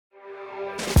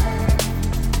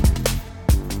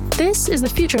This is the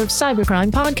Future of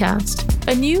Cybercrime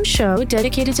podcast, a new show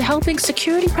dedicated to helping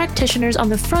security practitioners on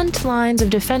the front lines of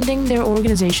defending their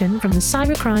organization from the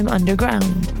cybercrime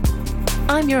underground.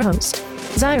 I'm your host,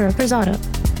 Zaira Perzado,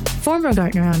 former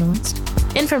Gartner analyst,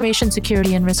 information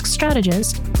security and risk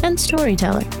strategist, and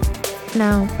storyteller.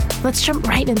 Now, let's jump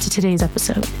right into today's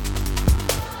episode.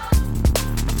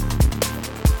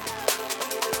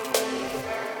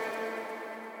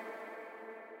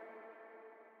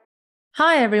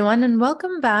 Hi, everyone, and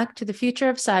welcome back to the Future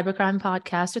of Cybercrime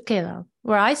podcast with KELA,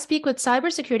 where I speak with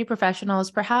cybersecurity professionals,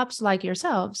 perhaps like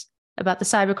yourselves, about the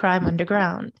cybercrime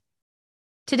underground.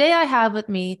 Today, I have with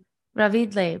me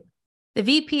Ravid Laib, the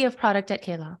VP of Product at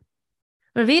KELA.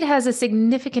 Ravid has a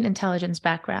significant intelligence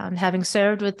background, having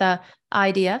served with the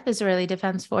IDF, Israeli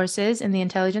Defense Forces, in the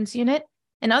intelligence unit,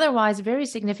 and otherwise very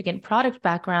significant product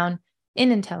background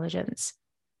in intelligence.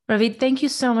 Ravid, thank you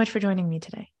so much for joining me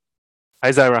today. Hi,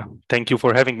 Zaira. Thank you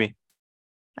for having me.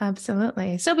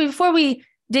 Absolutely. So before we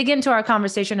dig into our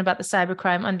conversation about the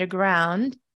cybercrime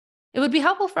underground, it would be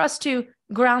helpful for us to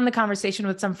ground the conversation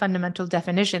with some fundamental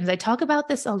definitions. I talk about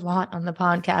this a lot on the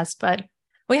podcast, but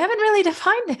we haven't really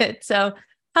defined it. So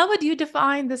how would you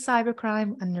define the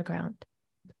cybercrime underground?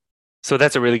 So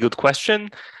that's a really good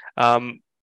question.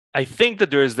 I think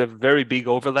that there is a very big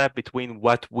overlap between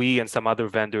what we and some other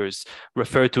vendors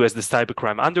refer to as the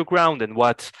cybercrime underground and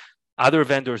what other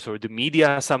vendors or the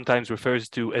media sometimes refers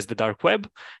to as the dark web.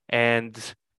 And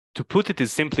to put it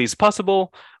as simply as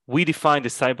possible, we define the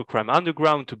cybercrime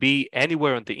underground to be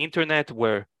anywhere on the internet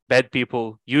where bad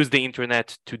people use the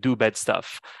internet to do bad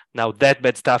stuff. Now, that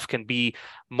bad stuff can be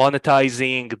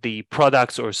monetizing the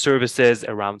products or services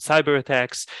around cyber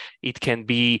attacks. It can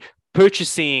be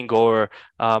purchasing or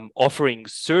offering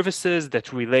services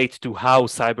that relate to how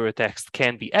cyber attacks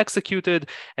can be executed,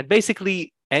 and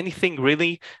basically anything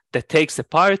really that takes a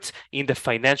part in the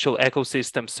financial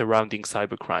ecosystem surrounding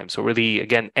cybercrime. So really,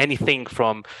 again, anything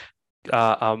from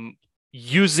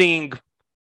using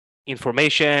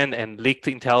information and leaked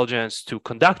intelligence to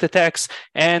conduct attacks,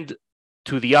 and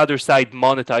to the other side,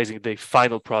 monetizing the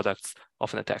final products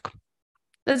of an attack.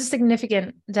 That's a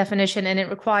significant definition, and it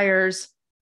requires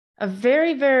a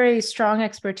very, very strong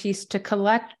expertise to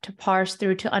collect, to parse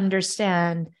through, to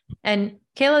understand. And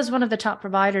KELA is one of the top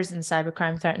providers in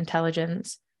cybercrime threat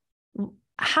intelligence.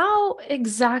 How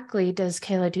exactly does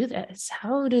KELA do this?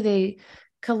 How do they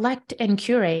collect and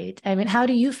curate? I mean, how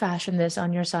do you fashion this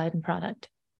on your side and product?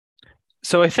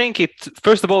 So I think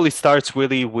first of all, it starts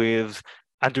really with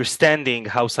understanding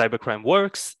how cybercrime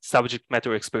works, subject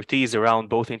matter expertise around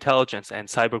both intelligence and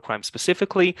cybercrime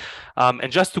specifically.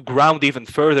 And just to ground even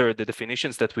further the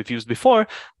definitions that we've used before,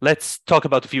 let's talk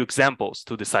about a few examples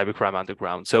to the cybercrime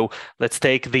underground. So let's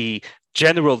take the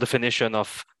general definition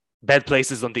of bad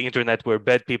places on the internet where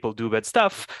bad people do bad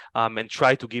stuff, and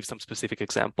try to give some specific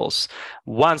examples.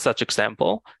 One such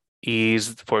example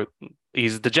is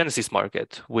the Genesis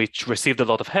market, which received a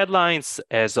lot of headlines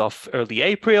as of early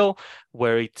April,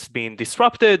 where it's been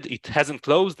disrupted. It hasn't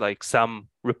closed like some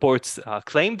reports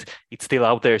claimed. It's still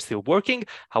out there, still working.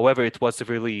 However, it was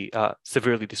severely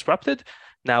disrupted.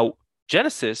 Now,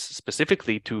 Genesis,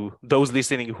 specifically to those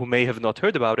listening who may have not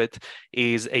heard about it,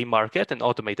 is a market, an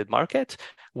automated market,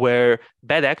 where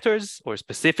bad actors, or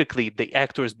specifically the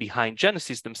actors behind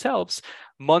Genesis themselves,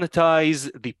 monetize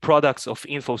the products of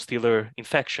info-stealer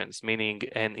infections, meaning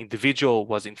an individual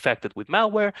was infected with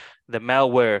malware, the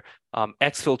malware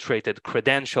exfiltrated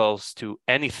credentials to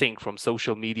anything from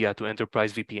social media to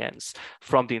enterprise VPNs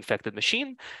from the infected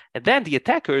machine. And then the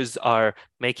attackers are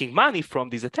making money from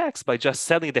these attacks by just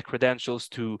selling the credentials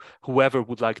to whoever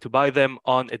would like to buy them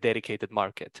on a dedicated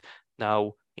market.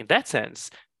 Now, in that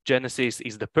sense, Genesis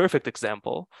is the perfect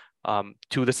example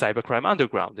to the cybercrime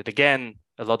underground. And again,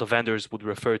 a lot of vendors would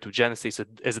refer to Genesis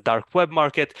as a dark web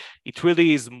market. It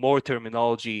really is more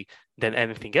terminology than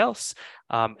anything else.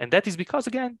 And that is because,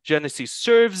 again, Genesis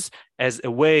serves as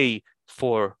a way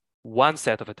for one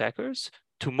set of attackers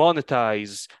to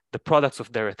monetize the products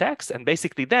of their attacks and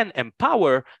basically then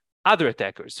empower other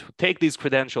attackers who take these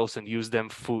credentials and use them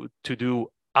to do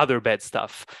other bad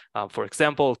stuff. For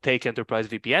example, take enterprise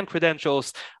VPN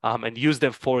credentials and use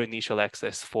them for initial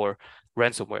access for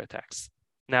ransomware attacks.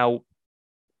 Now,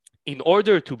 in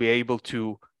order to be able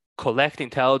to collect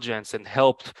intelligence and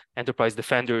help enterprise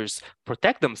defenders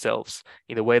protect themselves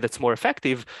in a way that's more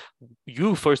effective,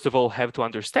 you first of all have to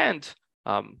understand,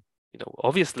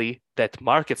 obviously, that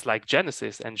markets like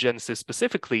Genesis and Genesis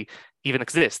specifically even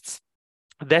exists.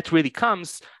 That really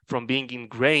comes from being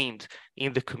ingrained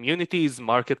in the communities,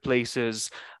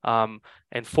 marketplaces, and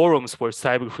forums where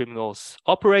cyber criminals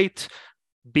operate,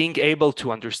 being able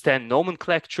to understand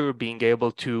nomenclature, being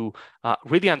able to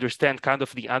really understand kind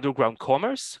of the underground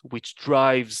commerce, which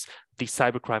drives the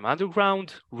cybercrime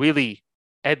underground. Really,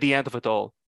 at the end of it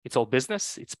all, it's all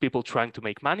business. It's people trying to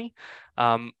make money.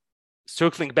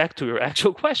 Circling back to your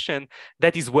actual question,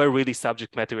 that is where really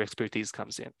subject matter expertise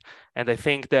comes in. And I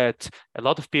think that a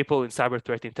lot of people in cyber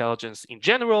threat intelligence in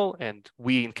general, and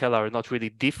we in KELA are not really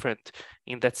different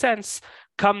in that sense,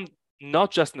 come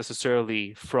not just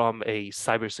necessarily from a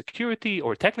cybersecurity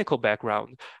or technical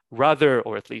background, rather,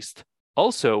 or at least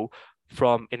also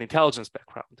from an intelligence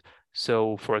background.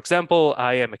 So, for example,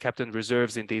 I am a captain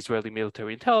reserves in the Israeli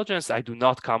military intelligence. I do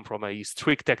not come from a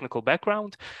strict technical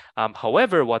background.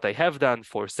 However, what I have done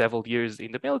for several years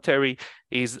in the military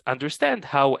is understand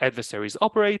how adversaries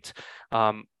operate,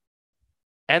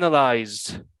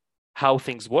 analyze how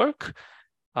things work,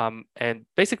 and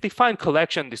basically find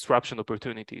collection disruption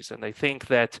opportunities. And I think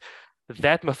that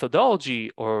that methodology,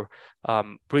 or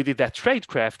really that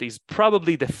tradecraft, is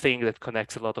probably the thing that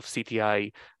connects a lot of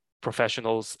CTI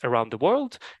professionals around the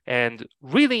world, and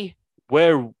really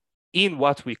where in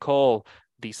what we call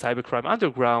the cybercrime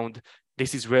underground,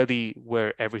 this is really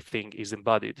where everything is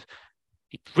embodied.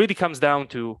 It really comes down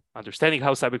to understanding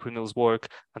how cybercriminals work,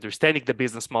 understanding the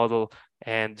business model,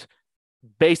 and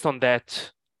based on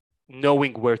that,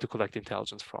 knowing where to collect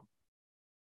intelligence from.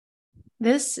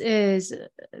 There's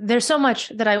so much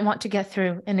that I want to get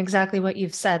through in exactly what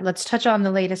you've said. Let's touch on the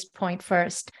latest point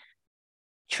first.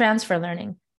 Transfer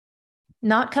learning.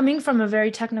 Not coming from a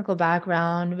very technical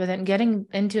background, but then getting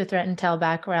into a threat intel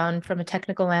background from a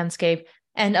technical landscape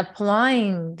and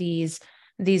applying these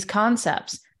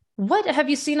concepts. What have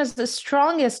you seen as the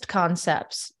strongest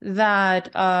concepts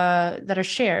that are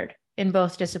shared in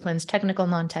both disciplines, technical,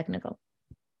 non-technical?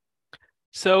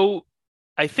 So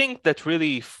I think that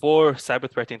really for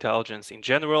cyber threat intelligence in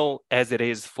general, as it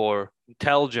is for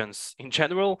intelligence in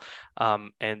general,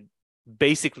 and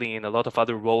basically in a lot of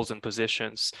other roles and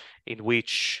positions in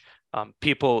which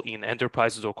people in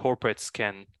enterprises or corporates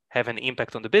can have an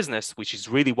impact on the business, which is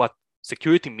really what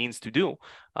security means to do.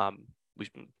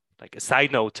 Like a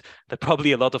side note that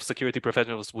probably a lot of security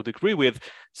professionals would agree with,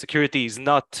 security is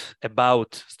not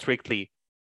about strictly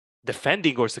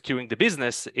defending or securing the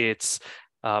business. It's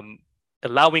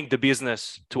allowing the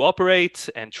business to operate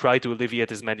and try to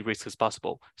alleviate as many risks as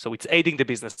possible. So it's aiding the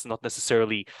business, not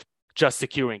necessarily just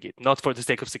securing it, not for the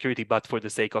sake of security, but for the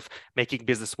sake of making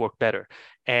business work better.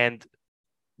 And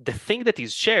the thing that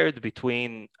is shared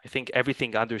between, I think,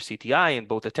 everything under CTI and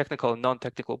both the technical and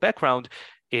non-technical background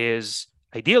is,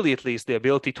 ideally at least, the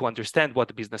ability to understand what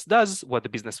the business does, what the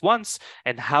business wants,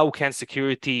 and how can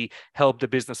security help the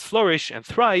business flourish and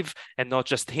thrive, and not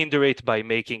just hinder it by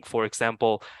making, for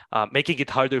example, making it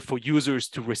harder for users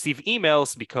to receive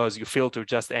emails because you filter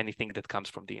just anything that comes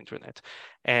from the internet.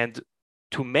 And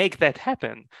to make that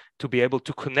happen, to be able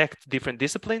to connect different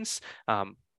disciplines,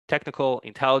 technical,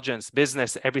 intelligence,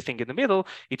 business, everything in the middle,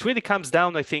 it really comes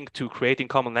down, I think, to creating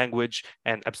common language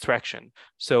and abstraction.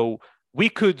 So we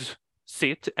could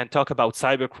sit and talk about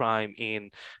cybercrime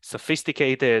in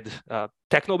sophisticated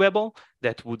technobabble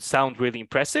that would sound really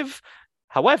impressive.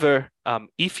 However,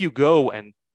 if you go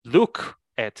and look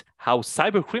at how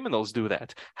cyber criminals do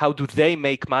that, how do they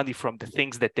make money from the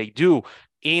things that they do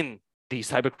in the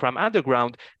cybercrime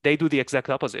underground, they do the exact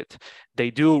opposite.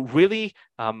 They do really,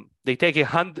 they take a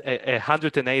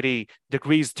 180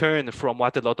 degrees turn from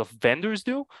what a lot of vendors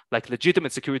do, like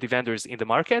legitimate security vendors in the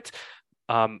market,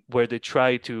 where they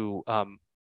try to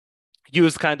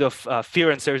use kind of fear,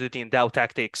 uncertainty, and doubt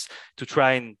tactics to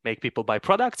try and make people buy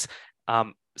products.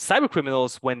 Cyber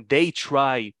criminals, when they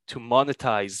try to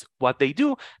monetize what they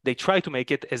do, they try to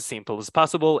make it as simple as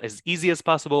possible, as easy as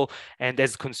possible, and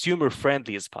as consumer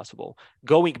friendly as possible.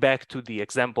 Going back to the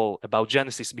example about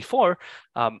Genesis before,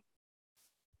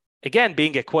 again,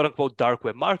 being a quote unquote dark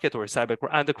web market or a cyber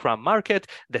underground market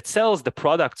that sells the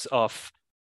products of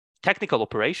technical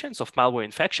operations of malware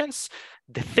infections,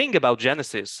 the thing about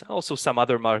Genesis, also some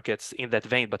other markets in that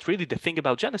vein, but really the thing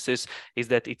about Genesis is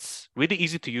that it's really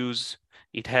easy to use.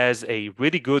 It has a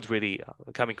really good,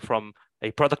 coming from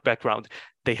a product background,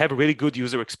 they have a really good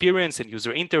user experience and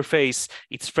user interface.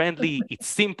 It's friendly, it's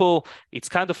simple, it's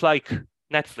kind of like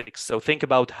Netflix. So think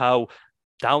about how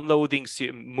downloading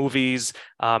movies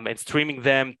and streaming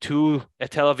them to a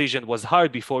television was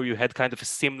hard before you had kind of a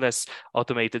seamless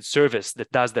automated service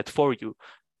that does that for you.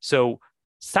 So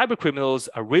cyber criminals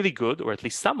are really good, or at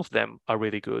least some of them are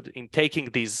really good, in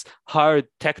taking these hard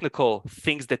technical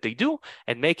things that they do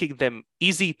and making them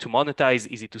easy to monetize,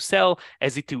 easy to sell,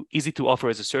 easy to offer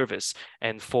as a service.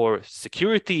 And for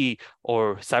security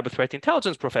or cyber threat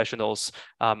intelligence professionals,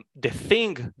 the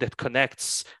thing that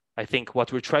connects, I think,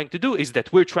 what we're trying to do is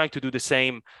that we're trying to do the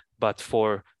same, but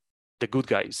for the good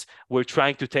guys. We're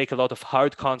trying to take a lot of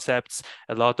hard concepts,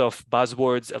 a lot of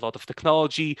buzzwords, a lot of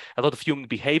technology, a lot of human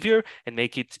behavior, and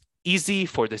make it easy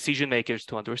for decision makers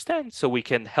to understand so we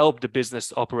can help the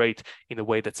business operate in a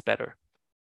way that's better.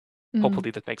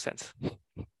 Hopefully that makes sense.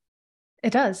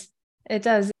 It does. It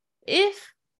does.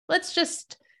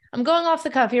 I'm going off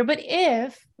the cuff here, but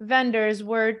if vendors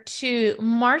were to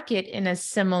market in a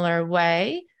similar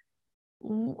way,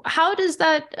 how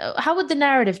would the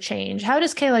narrative change? How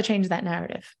does KELA change that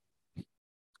narrative?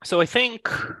 So I think,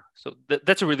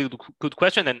 that's a really good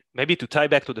question. And maybe to tie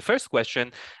back to the first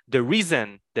question, the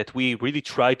reason that we really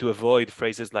try to avoid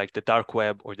phrases like the dark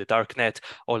web or the dark net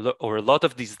or a lot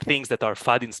of these things that are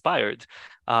FUD inspired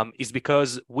is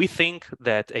because we think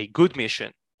that a good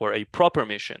mission or a proper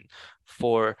mission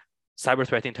for cyber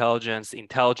threat intelligence,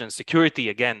 security,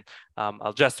 again,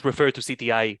 I'll just refer to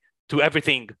CTI, to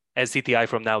everything as CTI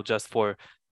from now, just for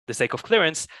the sake of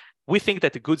clearance. We think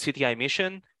that a good CTI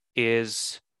mission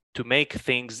is to make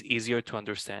things easier to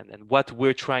understand. And what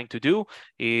we're trying to do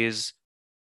is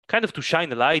kind of to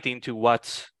shine a light into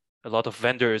what a lot of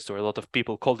vendors or a lot of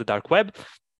people call the dark web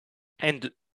and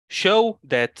show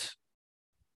that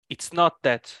it's not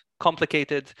that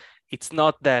complicated. It's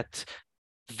not that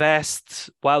vast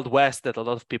Wild West that a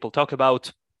lot of people talk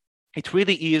about. It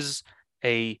really is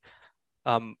a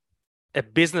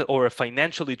business or a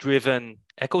financially driven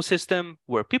ecosystem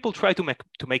where people try to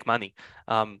make money.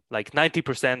 Like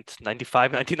 90%,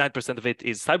 95, 99% of it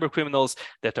is cyber criminals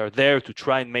that are there to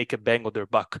try and make a bang on their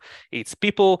buck. It's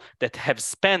people that have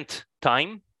spent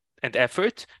time and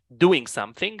effort doing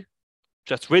something,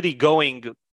 just really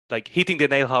going, like hitting the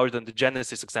nail hard on the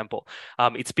Genesis example.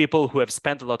 It's people who have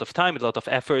spent a lot of time, a lot of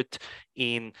effort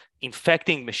in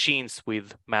infecting machines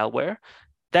with malware.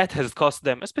 That has cost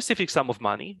them a specific sum of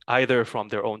money, either from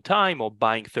their own time or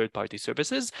buying third-party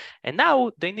services. And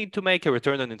now they need to make a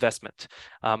return on investment.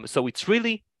 So it's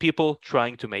really people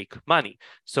trying to make money.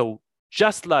 So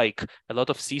just like a lot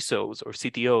of CISOs or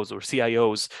CTOs or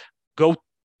CIOs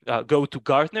go to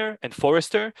Gartner and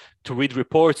Forrester to read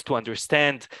reports to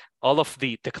understand all of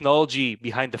the technology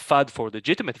behind the FUD for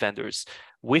legitimate vendors,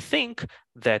 we think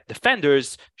that the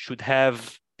vendors should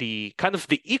have the kind of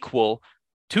the equal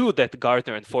to that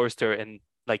Gartner and Forrester and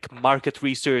like market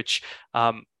research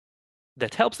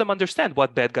that helps them understand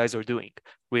what bad guys are doing,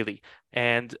 really.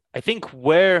 And I think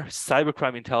where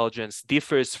cybercrime intelligence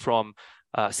differs from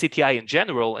CTI in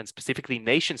general, and specifically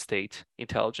nation state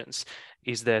intelligence,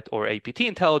 is that, or APT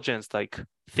intelligence, like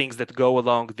things that go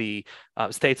along the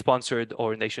state-sponsored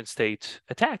or nation-state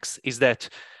attacks, is that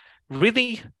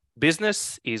really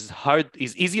business is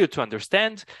easier to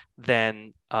understand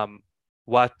than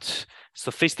what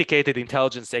sophisticated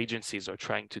intelligence agencies are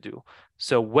trying to do.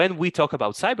 So when we talk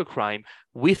about cybercrime,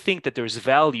 we think that there's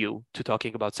value to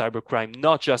talking about cybercrime,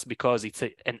 not just because it's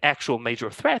an actual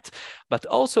major threat, but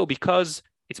also because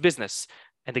it's business.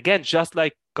 And again, just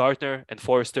like Gartner and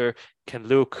Forrester can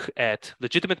look at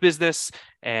legitimate business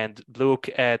and look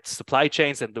at supply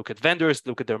chains and look at vendors,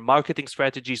 look at their marketing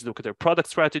strategies, look at their product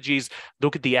strategies,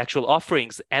 look at the actual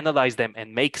offerings, analyze them,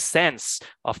 and make sense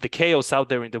of the chaos out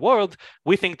there in the world,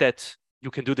 we think that you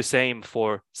can do the same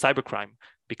for cybercrime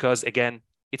because, again,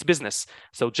 it's business.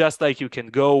 So just like you can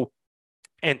go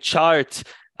and chart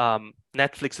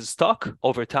Netflix's stock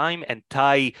over time and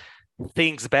tie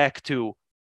things back to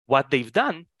what they've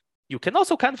done, you can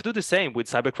also kind of do the same with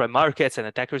cybercrime markets and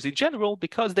attackers in general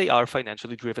because they are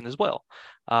financially driven as well.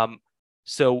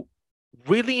 So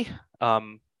really,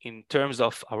 in terms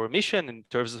of our mission,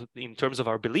 in terms of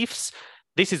our beliefs,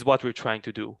 this is what we're trying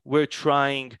to do. We're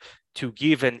trying to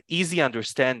give an easy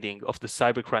understanding of the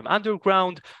cybercrime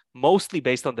underground, mostly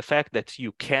based on the fact that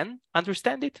you can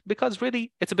understand it, because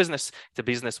really it's a business. It's a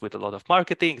business with a lot of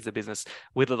marketing, it's a business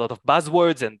with a lot of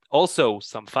buzzwords and also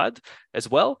some FUD as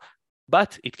well.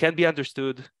 But it can be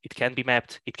understood, it can be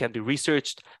mapped, it can be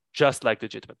researched, just like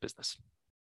legitimate business.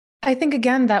 I think,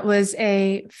 again, that was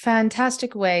a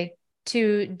fantastic way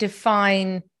to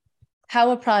define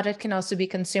how a product can also be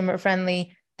consumer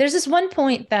friendly. There's this one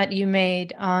point that you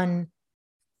made on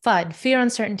FUD, fear,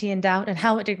 uncertainty, and doubt, and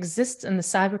how it exists in the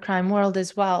cybercrime world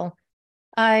as well.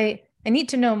 I need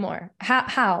to know more.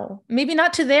 How? Maybe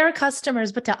not to their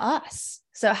customers, but to us.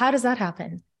 So how does that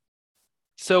happen?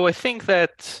 So I think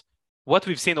that what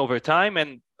we've seen over time,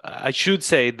 and I should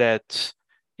say that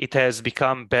it has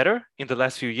become better in the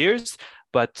last few years.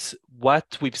 But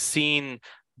what we've seen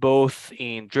both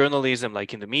in journalism,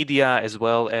 like in the media, as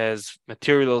well as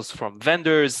materials from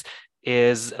vendors,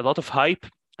 is a lot of hype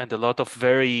and a lot of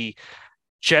very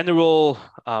general,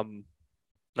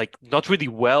 like not really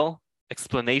well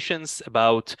explanations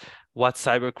about what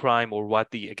cybercrime or what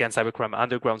the, again, cybercrime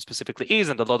underground specifically is,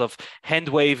 and a lot of hand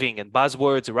waving and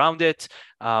buzzwords around it.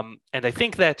 And I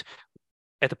think that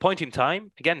at a point in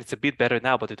time, again, it's a bit better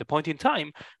now, but at a point in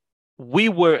time, we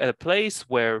were at a place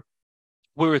where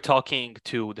we were talking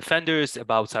to defenders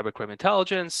about cybercrime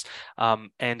intelligence,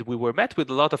 and we were met with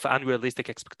a lot of unrealistic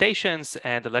expectations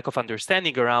and a lack of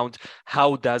understanding around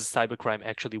how does cybercrime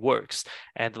actually works.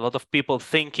 And a lot of people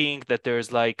thinking that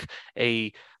there's like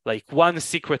one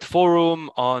secret forum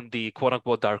on the quote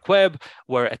unquote dark web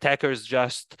where attackers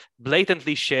just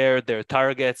blatantly share their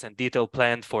targets and detailed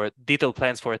plans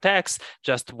for attacks,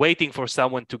 just waiting for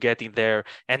someone to get in there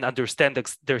and understand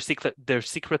their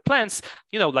secret plans,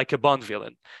 like a Bond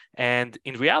villain. And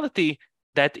in reality,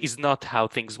 that is not how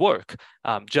things work.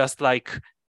 Just like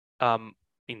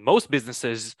in most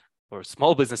businesses, or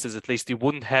small businesses at least, you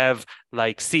wouldn't have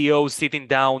like CEOs sitting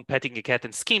down, petting a cat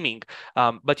and scheming,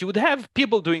 but you would have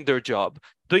people doing their job,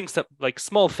 doing some like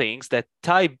small things that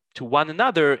tie to one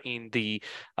another in the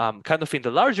kind of in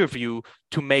the larger view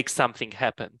to make something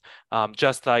happen.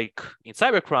 Just like in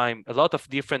cybercrime, a lot of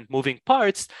different moving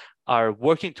parts are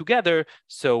working together.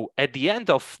 So at the end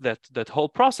of that whole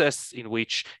process in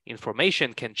which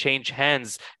information can change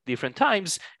hands different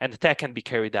times, an attack can be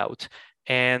carried out.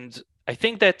 And I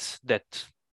think that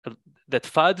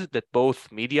FUD that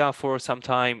both media for some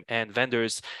time and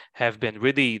vendors have been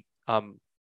really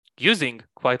using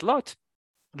quite a lot,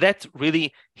 that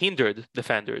really hindered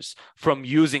defenders from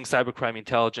using cybercrime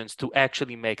intelligence to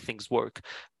actually make things work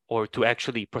or to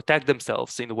actually protect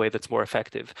themselves in a way that's more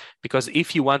effective. Because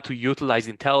if you want to utilize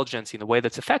intelligence in a way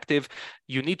that's effective,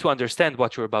 you need to understand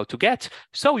what you're about to get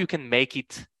so you can make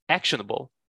it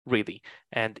actionable, really.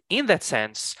 And in that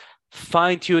sense,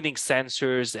 fine-tuning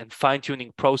sensors and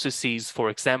fine-tuning processes, for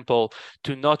example,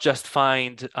 to not just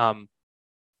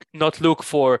not look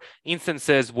for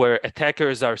instances where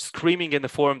attackers are screaming in the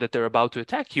forum that they're about to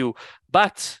attack you,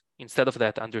 but instead of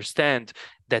that, understand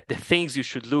that the things you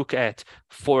should look at,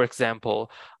 for example,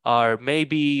 are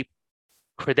maybe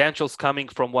credentials coming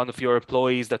from one of your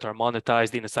employees that are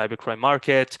monetized in a cybercrime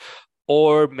market,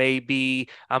 or maybe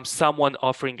someone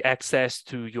offering access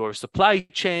to your supply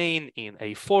chain in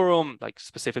a forum, like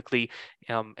specifically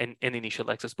an initial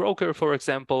access broker, for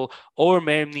example, or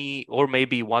maybe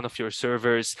one of your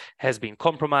servers has been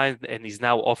compromised and is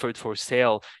now offered for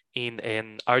sale in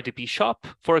an RDP shop.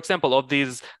 For example, all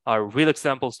these are real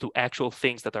examples to actual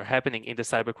things that are happening in the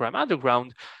cybercrime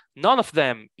underground. None of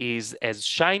them is as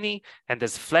shiny and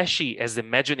as flashy as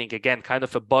imagining, again, kind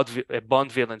of a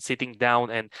Bond villain sitting down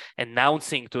and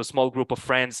announcing to a small group of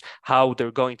friends how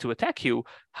they're going to attack you.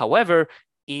 However,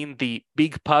 in the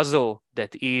big puzzle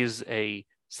that is a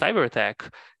cyber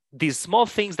attack, these small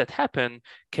things that happen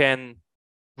can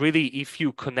really, if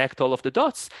you connect all of the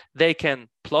dots, they can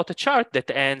plot a chart that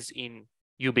ends in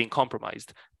you being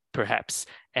compromised, perhaps.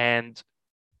 And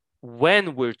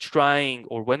when we're talking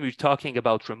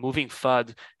about removing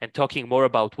FUD and talking more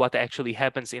about what actually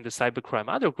happens in the cybercrime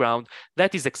underground,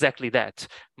 that is exactly that.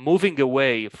 Moving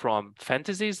away from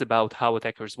fantasies about how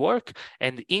attackers work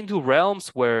and into realms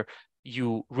where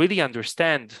you really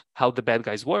understand how the bad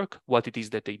guys work, what it is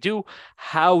that they do,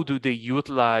 how do they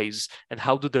utilize and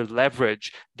how do they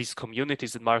leverage these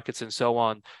communities and markets and so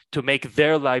on to make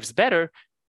their lives better,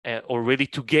 or really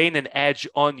to gain an edge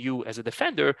on you as a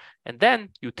defender. And then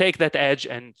you take that edge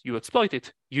and you exploit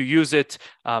it. You use it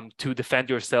to defend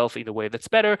yourself in a way that's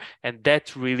better. And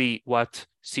that's really what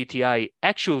CTI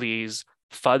actually is.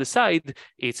 FUD aside,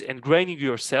 it's ingraining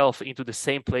yourself into the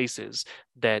same places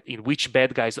that in which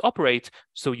bad guys operate,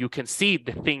 so you can see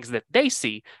the things that they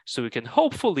see, so you can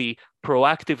hopefully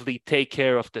proactively take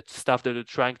care of the stuff that they're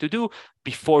trying to do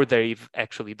before they've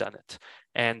actually done it.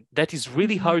 And that is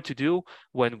really hard to do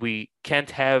when we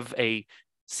can't have a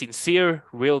sincere,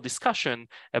 real discussion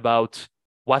about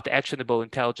what actionable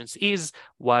intelligence is,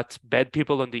 what bad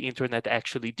people on the internet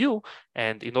actually do.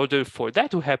 And in order for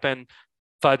that to happen,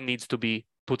 FUD needs to be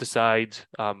put aside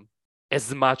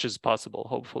as much as possible,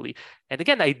 hopefully. And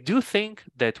again, I do think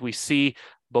that we see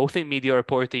both in media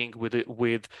reporting with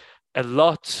a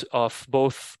lot of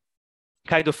both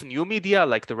kind of new media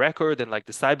like The Record and like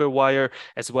the Cyberwire,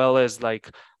 as well as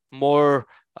like more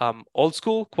old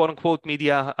school quote unquote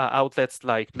media outlets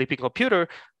like Bleeping Computer,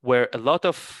 where a lot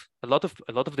of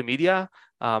the media,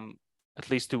 at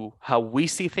least to how we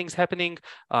see things happening,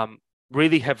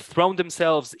 really have thrown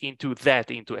themselves into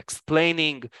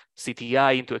explaining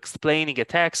CTI, into explaining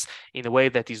attacks in a way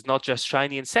that is not just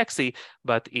shiny and sexy,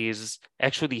 but is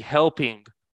actually helping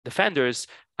defenders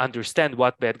understand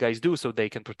what bad guys do so they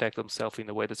can protect themselves in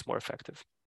a way that's more effective.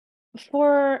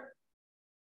 For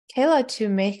KELA to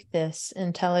make this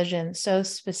intelligence so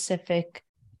specific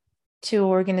to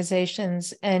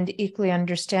organizations and equally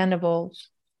understandable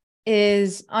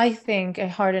is, I think, a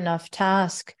hard enough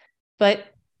task. But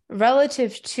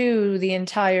relative to the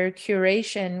entire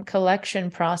curation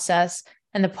collection process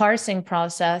and the parsing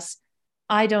process,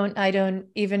 I don't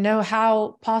even know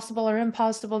how possible or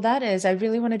impossible that is. I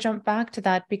really want to jump back to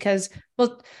that because,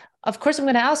 well, of course, I'm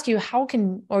going to ask you, how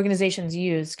can organizations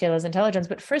use KELA's intelligence?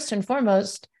 But first and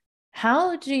foremost,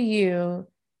 how do you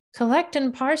collect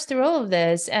and parse through all of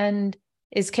this? And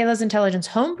is KELA's intelligence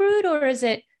homebrewed, or is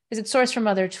it sourced from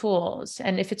other tools?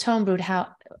 And if it's homebrewed,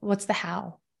 what's the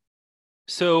how?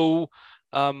 So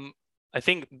I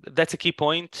think that's a key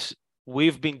point.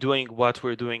 We've been doing what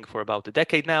we're doing for about a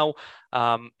decade now.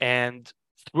 And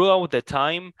throughout the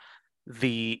time,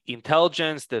 the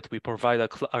intelligence that we provide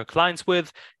our clients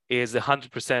with is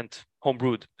 100%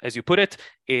 homebrewed. As you put it,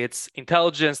 it's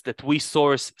intelligence that we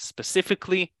source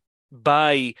specifically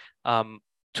by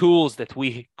tools that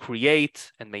we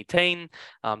create and maintain.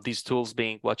 These tools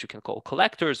being what you can call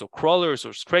collectors or crawlers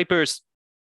or scrapers,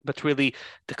 but really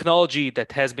technology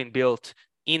that has been built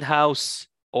in-house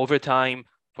over time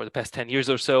for the past 10 years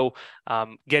or so,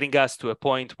 getting us to a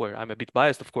point where I'm a bit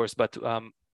biased, of course, but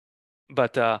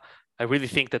I really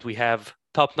think that we have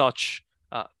top-notch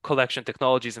collection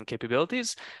technologies and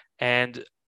capabilities. And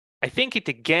I think it,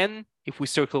 again, if we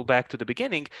circle back to the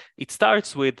beginning, it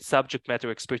starts with subject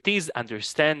matter expertise,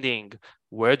 understanding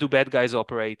where do bad guys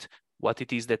operate, what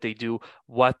it is that they do,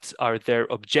 what are their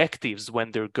objectives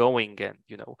when they're going and,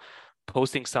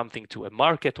 posting something to a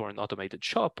market or an automated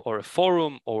shop or a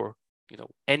forum or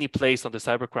any place on the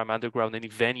cybercrime underground, any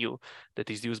venue that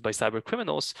is used by cyber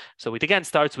criminals. So it again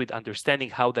starts with understanding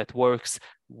how that works,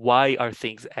 why are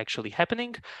things actually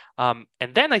happening, and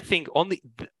then I think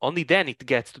only then it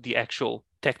gets to the actual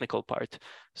technical part.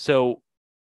 So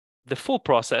the full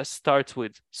process starts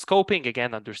with scoping,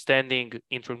 again, understanding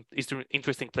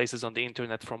interesting places on the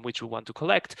internet from which we want to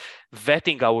collect,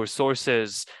 vetting our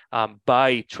sources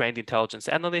by trained intelligence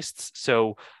analysts.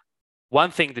 So one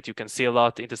thing that you can see a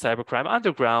lot in the cybercrime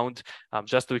underground,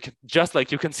 just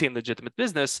like you can see in legitimate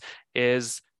business,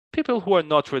 is people who are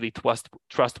not really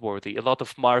trustworthy. A lot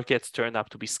of markets turn up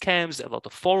to be scams. A lot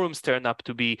of forums turn up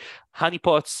to be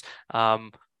honeypots,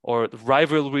 or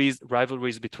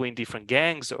rivalries between different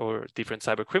gangs or different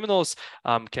cyber criminals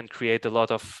can create a lot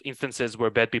of instances where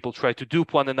bad people try to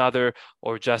dupe one another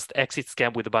or just exit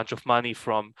scam with a bunch of money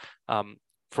from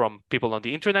people on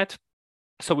the internet.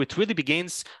 So it really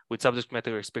begins with subject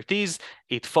matter expertise.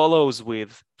 It follows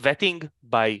with vetting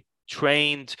by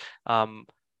trained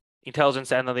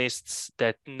intelligence analysts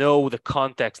that know the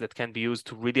context that can be used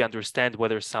to really understand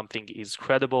whether something is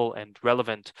credible and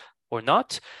relevant or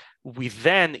not. We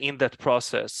then, in that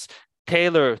process,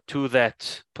 tailor to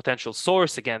that potential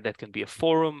source. Again, that can be a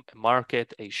forum, a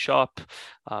market, a shop,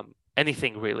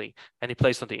 anything really, any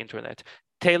place on the internet.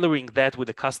 Tailoring that with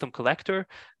a custom collector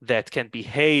that can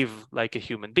behave like a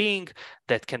human being,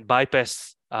 that can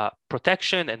bypass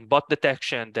protection and bot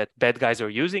detection that bad guys are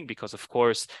using, because of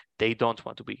course they don't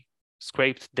want to be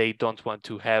scraped. They don't want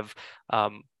to have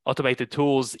automated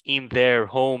tools in their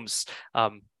homes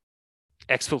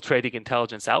exfiltrating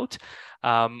intelligence out.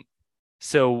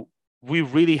 So we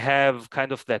really have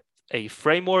kind of a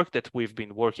framework that we've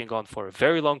been working on for a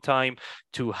very long time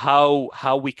to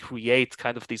how we create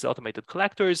kind of these automated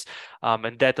collectors.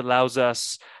 And that allows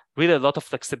us really a lot of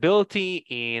flexibility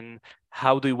in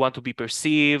how do we want to be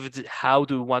perceived, how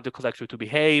do we want the collector to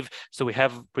behave. So we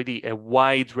have really a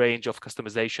wide range of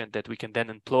customization that we can then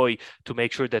employ to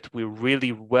make sure that we're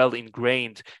really well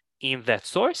ingrained in that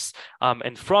source.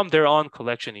 And from there on,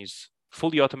 collection is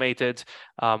fully automated,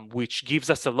 which gives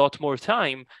us a lot more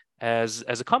time as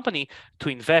a company to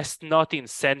invest not in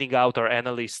sending out our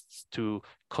analysts to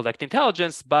collect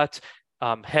intelligence, but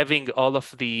having all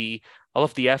of the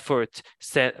effort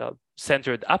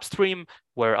centered upstream,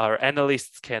 where our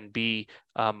analysts can be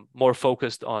more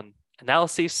focused on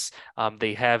analysis.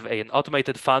 They have an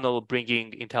automated funnel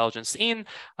bringing intelligence in.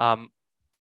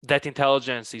 That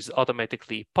intelligence is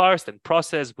automatically parsed and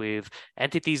processed with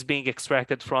entities being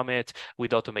extracted from it,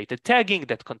 with automated tagging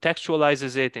that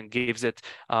contextualizes it and gives it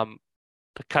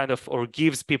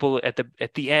gives people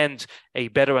at the end a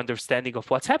better understanding of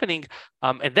what's happening.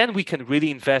 And then we can really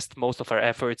invest most of our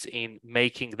efforts in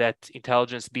making that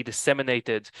intelligence be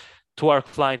disseminated to our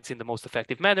clients in the most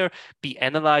effective manner, be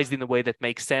analyzed in a way that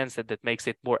makes sense and that makes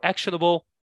it more actionable,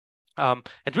 and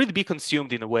really be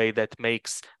consumed in a way that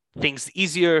makes things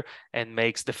easier and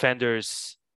makes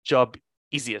defenders' job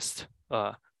easiest,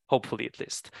 hopefully at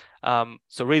least.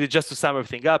 So really, just to sum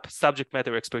everything up, subject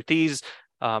matter expertise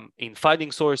in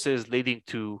finding sources, leading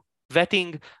to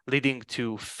vetting, leading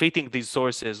to fitting these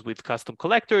sources with custom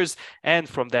collectors, and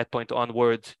from that point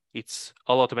onward, it's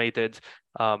all automated,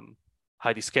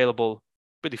 highly scalable,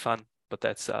 pretty fun. But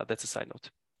that's a side note.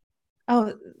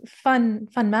 Oh, fun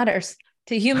matters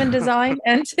to human design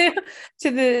and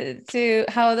to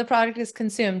how the product is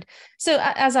consumed. So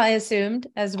as I assumed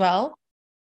as well,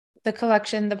 the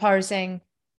collection, the parsing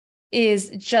is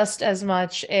just as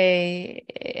much a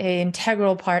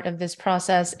integral part of this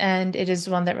process, and it is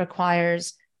one that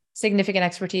requires significant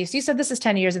expertise. You said this is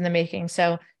 10 years in the making,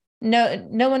 so no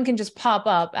one can just pop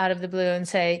up out of the blue and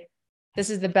say, this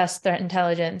is the best threat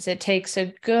intelligence. It takes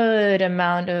a good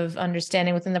amount of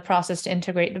understanding within the process to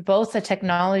integrate both the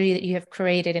technology that you have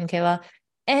created in KELA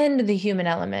and the human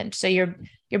element. So you're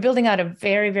building out a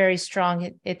very, very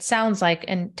strong, it sounds like,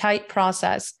 and tight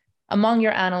process among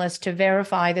your analysts to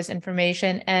verify this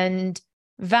information and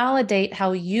validate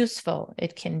how useful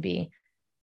it can be.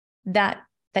 That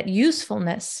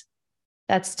usefulness,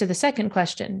 that's to the second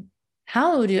question.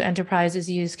 How do enterprises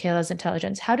use KELA's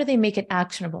intelligence? How do they make it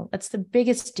actionable? That's the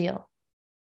biggest deal.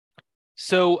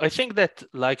 So I think that,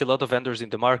 like a lot of vendors in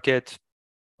the market,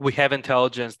 we have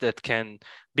intelligence that can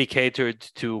be catered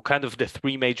to kind of the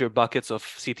three major buckets of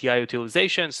CTI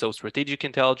utilization. So strategic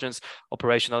intelligence,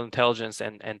 operational intelligence,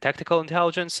 and tactical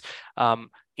intelligence.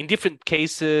 In different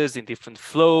cases, in different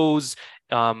flows,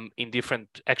 in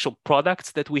different actual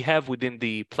products that we have within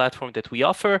the platform that we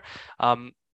offer,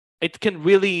 it can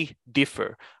really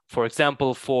differ. For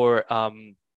example, for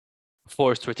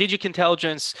strategic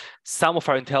intelligence, some of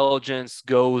our intelligence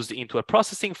goes into a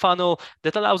processing funnel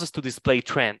that allows us to display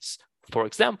trends. For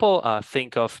example,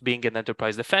 think of being an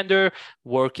enterprise defender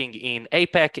working in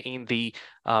APAC in the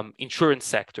insurance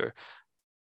sector.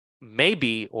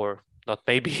 Maybe, or not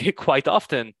maybe, quite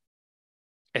often,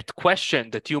 a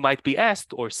question that you might be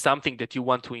asked or something that you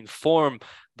want to inform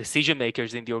decision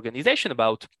makers in the organization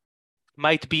about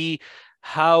might be,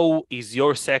 how is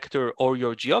your sector or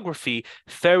your geography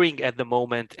faring at the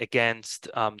moment against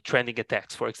trending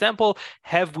attacks? For example,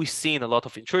 have we seen a lot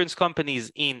of insurance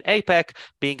companies in APAC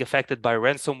being affected by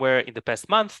ransomware in the past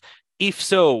month? If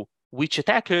so, which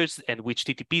attackers and which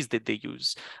TTPs did they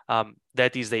use?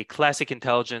 That is a classic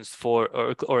intelligence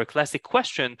or a classic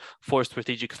question for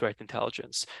strategic threat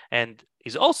intelligence, and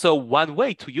is also one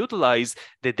way to utilize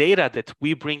the data that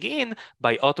we bring in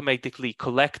by automatically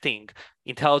collecting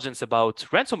intelligence about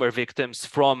ransomware victims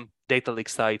from data leak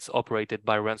sites operated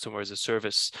by ransomware as a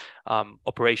service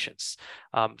operations.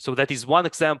 So that is one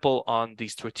example on the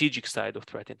strategic side of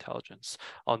threat intelligence.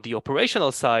 On the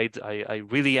operational side, I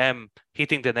really am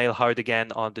hitting the nail hard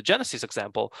again on the Genesis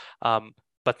example,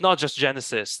 but not just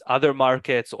Genesis, other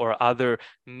markets or other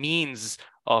means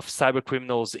of cyber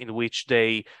criminals in which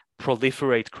they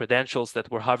proliferate credentials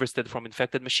that were harvested from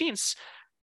infected machines.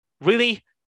 Really,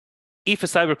 if a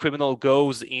cyber criminal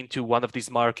goes into one of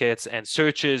these markets and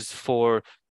searches for,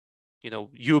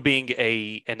 you being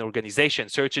an organization,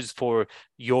 searches for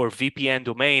your VPN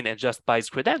domain and just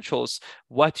buys credentials,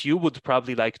 what you would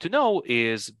probably like to know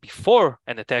is, before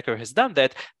an attacker has done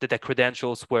that, the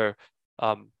credentials were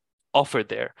offered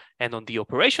there. And on the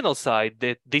operational side,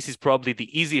 this is probably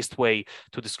the easiest way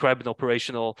to describe an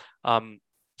operational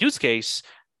use case.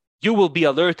 You will be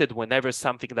alerted whenever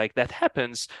something like that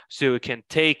happens, so you can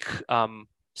take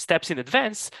steps in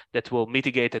advance that will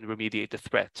mitigate and remediate the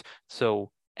threat. So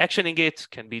actioning it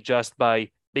can be just by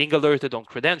being alerted on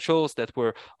credentials that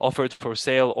were offered for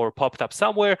sale or popped up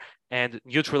somewhere, and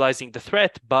neutralizing the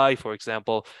threat by, for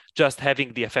example, just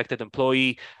having the affected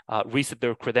employee reset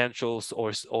their credentials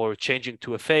or changing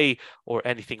to FA or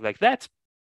anything like that.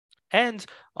 And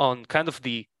on kind of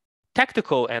the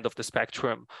tactical end of the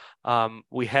spectrum,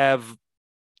 we have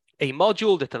a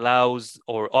module that allows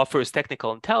or offers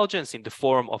technical intelligence in the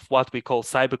form of what we call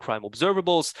cybercrime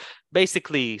observables,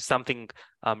 basically something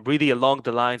really along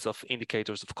the lines of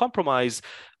indicators of compromise,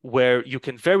 where you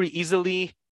can very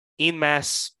easily, in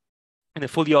mass, in a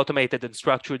fully automated and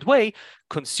structured way,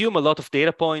 consume a lot of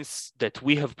data points that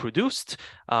we have produced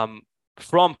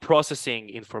from processing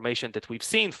information that we've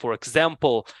seen. For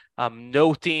example,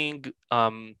 noting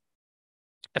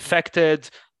affected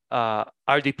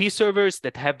RDP servers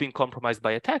that have been compromised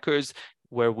by attackers,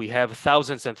 where we have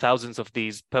thousands and thousands of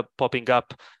these popping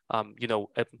up,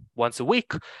 once a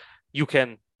week. You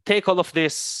can take all of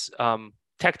this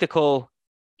tactical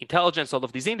intelligence, all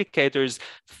of these indicators,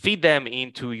 feed them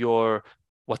into your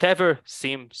whatever,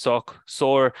 SIEM, SOC,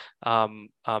 SOAR,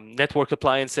 network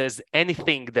appliances,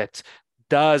 anything that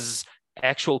does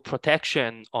actual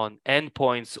protection on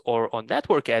endpoints or on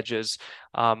network edges,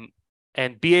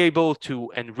 and be able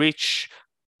to enrich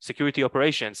security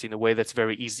operations in a way that's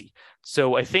very easy.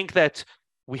 So I think that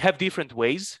we have different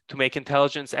ways to make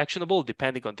intelligence actionable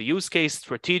depending on the use case.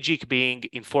 Strategic being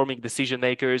informing decision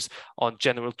makers on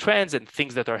general trends and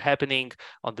things that are happening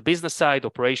on the business side.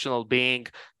 Operational being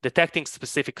detecting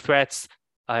specific threats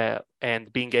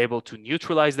and being able to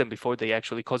neutralize them before they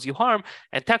actually cause you harm.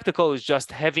 And tactical is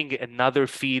just having another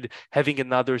feed, having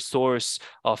another source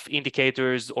of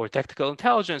indicators or tactical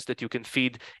intelligence that you can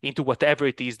feed into whatever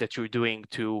it is that you're doing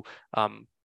to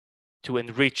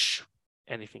enrich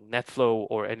anything, NetFlow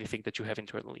or anything that you have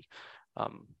internally.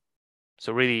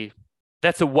 So really,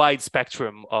 that's a wide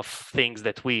spectrum of things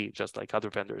that we, just like other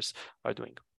vendors, are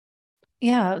doing.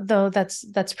 Yeah, though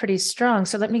that's pretty strong.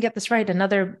 So let me get this right.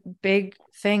 Another big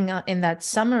thing in that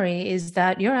summary is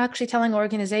that you're actually telling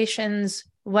organizations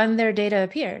when their data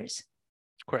appears.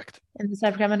 Correct. In the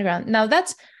Cybercrime Underground. Now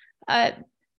that's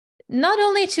not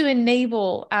only to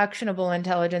enable actionable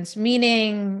intelligence,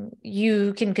 meaning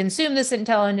you can consume this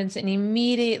intelligence and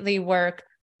immediately work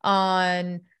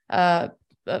on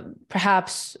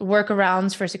perhaps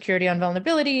workarounds for security on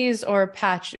vulnerabilities or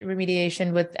patch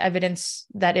remediation with evidence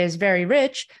that is very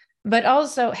rich, but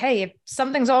also, hey, if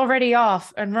something's already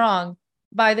off and wrong,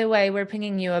 by the way, we're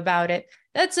pinging you about it.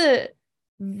 That's a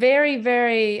very,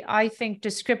 very, I think,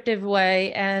 descriptive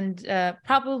way and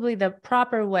probably the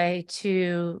proper way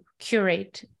to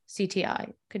curate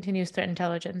CTI, continuous threat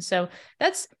intelligence. So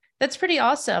that's pretty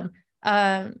awesome.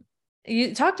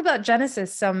 You talked about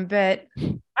Genesis some bit.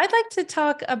 I'd like to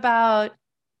talk about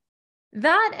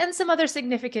that and some other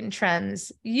significant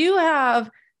trends. You have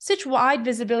such wide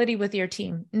visibility with your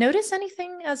team. Notice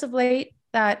anything as of late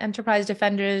that enterprise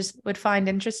defenders would find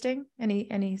interesting?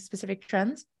 Any specific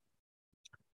trends?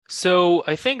 So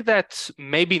I think that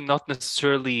maybe not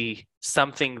necessarily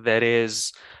something that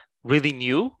is really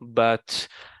new, but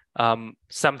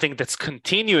something that's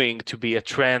continuing to be a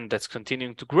trend that's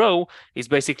continuing to grow is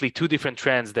basically two different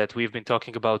trends that we've been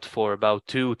talking about for about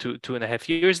two and a half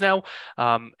years now.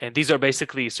 And these are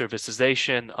basically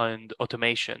servicization and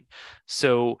automation.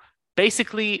 So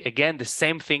basically, again, the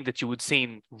same thing that you would see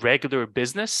in regular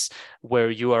business, where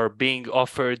you are being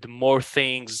offered more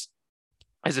things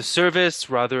as a service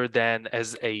rather than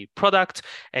as a product,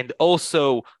 and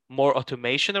also more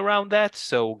automation around that.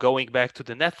 So going back to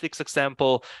the Netflix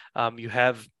example, you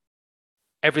have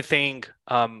everything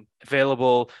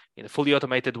available in a fully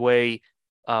automated way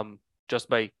just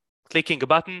by clicking a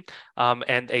button,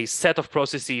 and a set of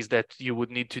processes that you would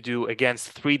need to do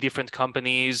against 3 different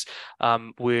companies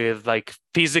with like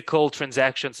physical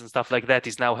transactions and stuff like that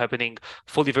is now happening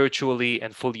fully virtually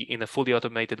and fully in a fully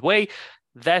automated way.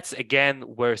 That's again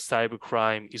where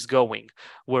cybercrime is going,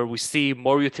 where we see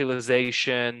more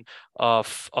utilization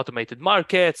of automated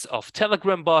markets, of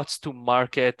Telegram bots to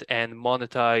market and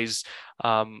monetize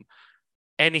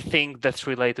anything that's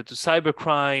related to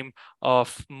cybercrime,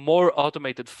 of more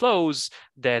automated flows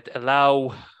that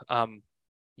allow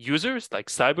users, like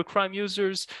cybercrime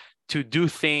users, to do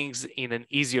things in an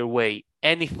easier way.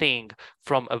 Anything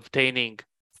from obtaining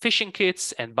phishing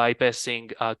kits and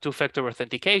bypassing two-factor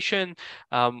authentication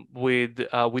with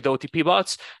OTP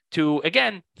bots to,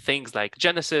 again, things like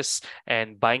Genesis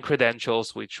and buying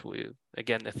credentials, which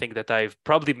again, a thing that I've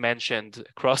probably mentioned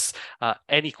across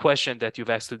any question that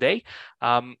you've asked today.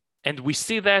 And we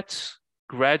see that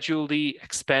gradually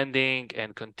expanding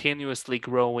and continuously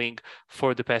growing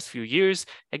for the past few years.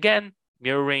 Again,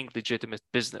 mirroring legitimate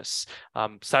business.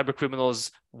 Cyber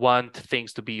criminals want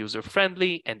things to be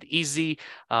user-friendly and easy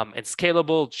and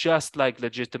scalable, just like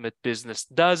legitimate business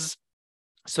does.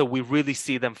 So we really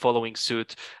see them following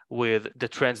suit with the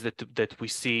trends that we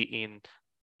see in,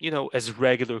 as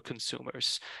regular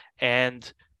consumers.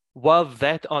 And while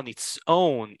that on its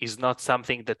own is not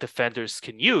something that defenders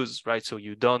can use, right? So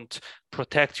you don't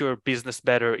protect your business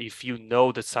better if you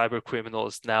know that cyber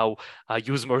criminals now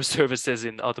use more services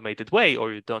in an automated way,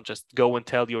 or you don't just go and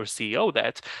tell your CEO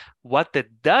that. What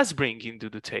that does bring into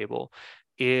the table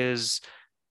is,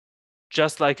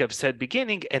 just like I've said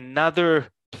beginning,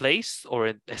 another place or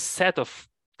a set of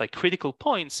like critical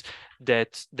points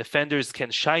that defenders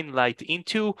can shine light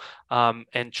into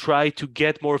and try to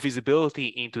get more visibility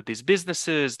into these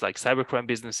businesses, like cybercrime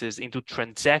businesses, into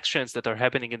transactions that are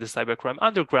happening in the cybercrime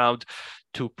underground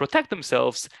to protect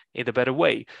themselves in a better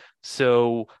way.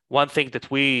 So one thing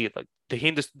that we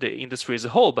the industry as a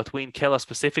whole, but we in KELA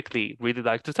specifically really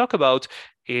like to talk about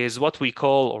is what we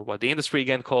call, or what the industry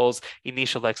again calls,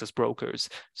 initial access brokers.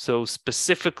 So a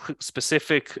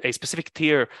specific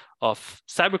tier of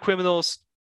cyber criminals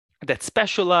that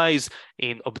specialize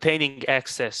in obtaining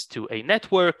access to a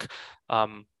network,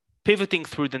 pivoting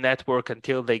through the network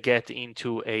until they get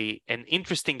into an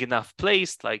interesting enough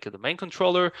place like a domain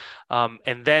controller,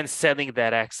 and then selling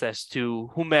that access to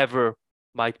whomever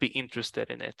might be interested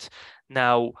in it.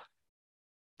 Now,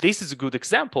 this is a good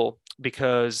example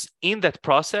because in that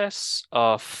process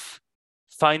of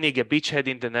finding a beachhead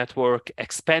in the network,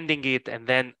 expanding it, and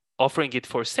then offering it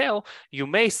for sale, you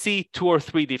may see 2 or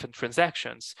 3 different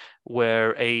transactions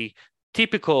where a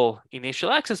typical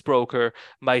initial access broker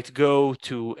might go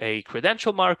to a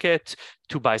credential market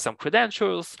to buy some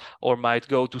credentials, or might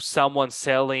go to someone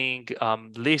selling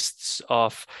lists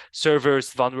of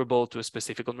servers vulnerable to a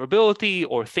specific vulnerability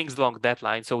or things along that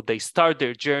line. So they start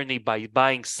their journey by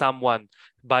buying something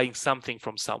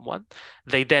from someone.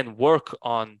 They then work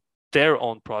on their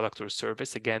own product or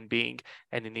service, again being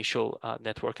an initial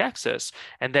network access,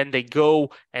 and then they go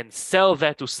and sell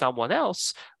that to someone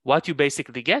else. What you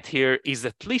basically get here is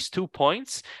at least 2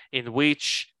 points in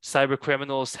which cyber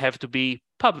criminals have to be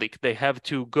public. They have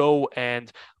to go and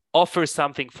offer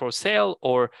something for sale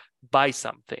or buy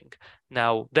something.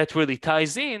 Now, that really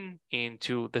ties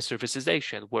into the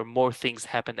servicization, where more things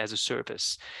happen as a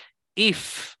service.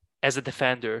 If, as a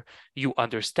defender, you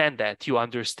understand that, you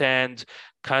understand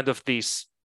kind of this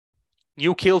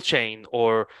new kill chain,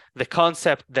 or the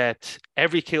concept that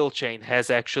every kill chain has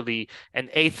actually an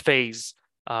 8th phase,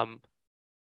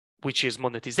 which is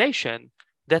monetization,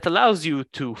 that allows you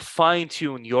to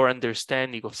fine-tune your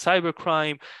understanding of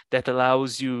cybercrime, that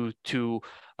allows you to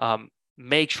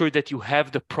make sure that you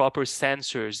have the proper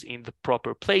sensors in the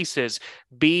proper places,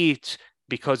 be it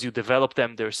because you develop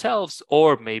them themselves,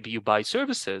 or maybe you buy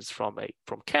services from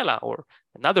KELA or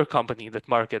another company in that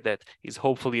market that is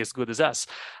hopefully as good as us.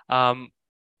 And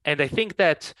I think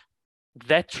that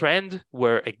trend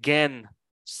where, again,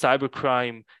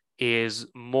 cybercrime is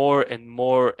more and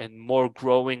more and more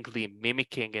growingly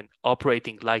mimicking and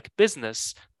operating like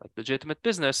business, like legitimate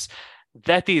business,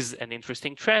 that is an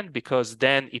interesting trend, because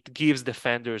then it gives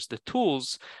defenders the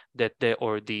tools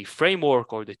or the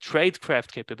framework or the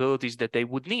tradecraft capabilities that they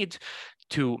would need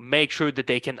to make sure that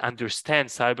they can understand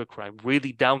cybercrime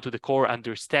really down to the core,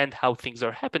 understand how things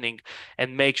are happening,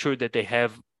 and make sure that they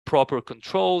have proper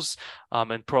controls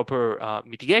and proper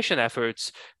mitigation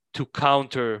efforts to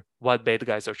counter what bad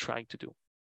guys are trying to do.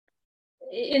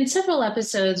 In several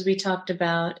episodes, we talked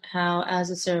about how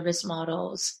as-a-service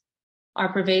models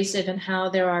are pervasive and how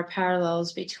there are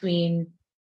parallels between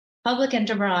public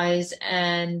enterprise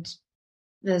and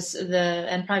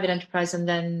private enterprise, and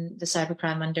then the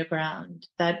cybercrime underground.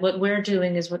 That what we're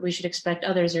doing is what we should expect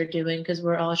others are doing, because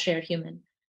we're all shared human.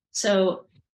 So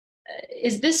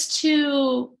is this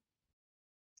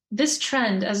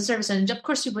trend as a service, and of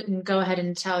course you wouldn't go ahead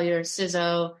and tell your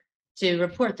CISO to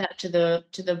report that to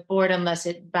the board unless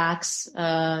it backs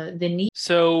the need.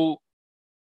 So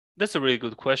that's a really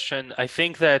good question. I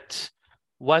think that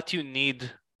what you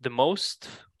need the most,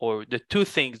 or the 2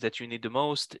 things that you need the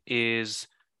most, is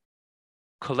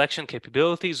collection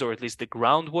capabilities, or at least the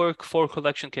groundwork for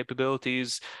collection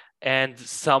capabilities, and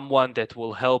someone that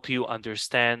will help you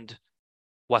understand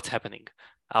what's happening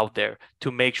out there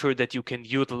to make sure that you can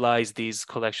utilize these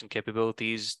collection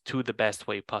capabilities to the best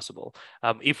way possible.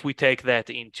 If we take that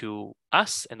into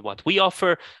us and what we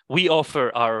offer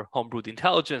our homebrewed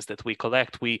intelligence that we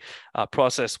collect, we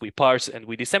process, we parse, and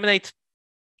we disseminate.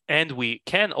 And we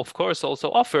can, of course,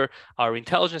 also offer our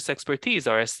intelligence expertise,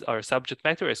 our subject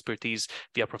matter expertise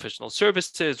via professional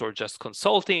services or just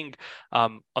consulting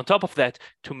on top of that,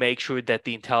 to make sure that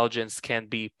the intelligence can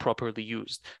be properly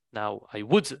used. Now,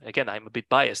 I'm a bit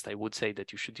biased. I would say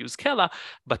that you should use KELA,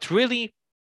 but really,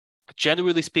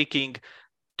 generally speaking,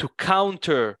 to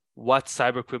counter what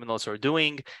cyber criminals are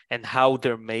doing and how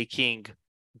they're making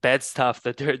bad stuff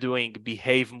that they're doing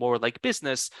behave more like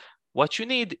business, what you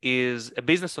need is a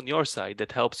business on your side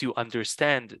that helps you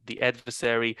understand the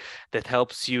adversary, that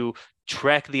helps you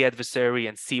track the adversary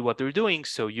and see what they're doing,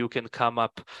 so you can come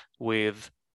up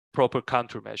with proper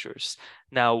countermeasures.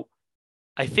 Now,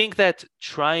 I think that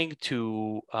trying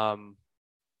to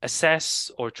assess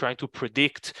or trying to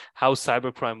predict how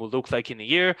cybercrime will look like in a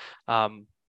year, I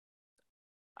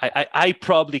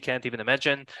probably can't even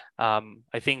imagine. I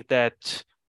think that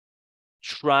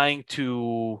trying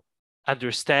to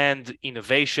understand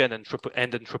innovation and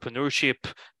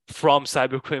entrepreneurship from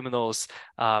cyber criminals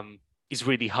is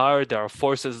really hard. There are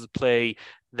forces at play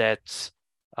that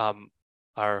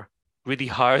are really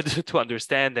hard to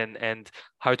understand and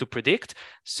hard to predict.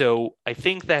 So I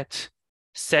think that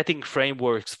setting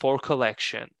frameworks for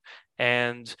collection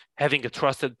and having a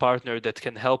trusted partner that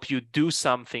can help you do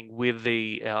something with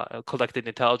the collected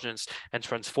intelligence and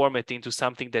transform it into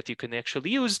something that you can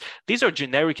actually use, these are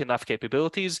generic enough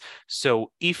capabilities.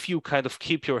 So if you kind of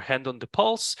keep your hand on the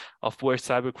pulse of where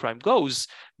cybercrime goes,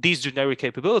 these generic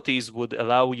capabilities would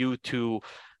allow you to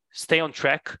stay on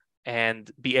track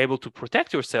and be able to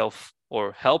protect yourself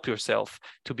or help yourself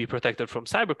to be protected from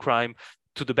cybercrime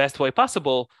to the best way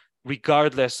possible,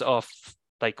 regardless of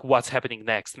like what's happening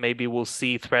next. Maybe we'll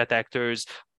see threat actors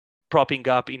propping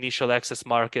up initial access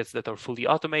markets that are fully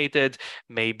automated.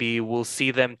 Maybe we'll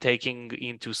see them taking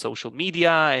into social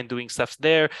media and doing stuff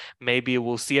there. Maybe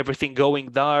we'll see everything going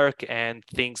dark and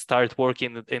things start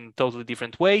working in a totally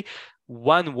different way.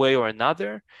 One way or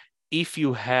another, if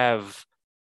you have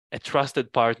a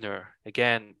trusted partner,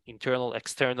 again, internal,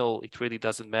 external, it really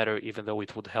doesn't matter, even though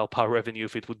it would help our revenue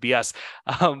if it would be us.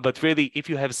 But really, if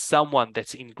you have someone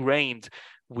that's ingrained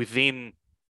within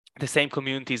the same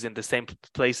communities and the same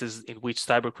places in which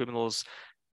cyber criminals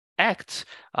act,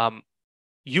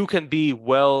 you can be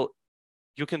well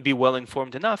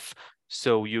informed enough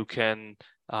so you can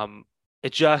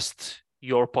adjust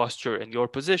your posture and your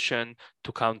position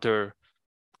to counter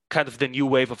kind of the new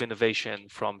wave of innovation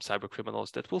from cyber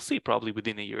criminals that we'll see probably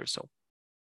within a year or so.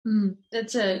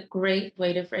 That's a great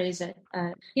way to phrase it.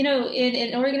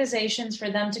 In organizations, for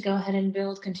them to go ahead and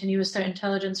build continuous threat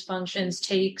intelligence functions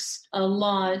takes a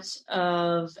lot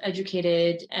of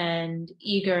educated and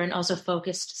eager and also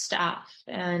focused staff.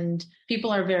 And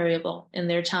people are variable in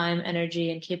their time,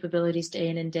 energy, and capabilities day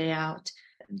in and day out.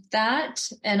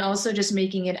 That and also just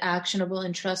making it actionable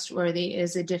and trustworthy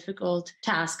is a difficult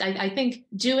task. I think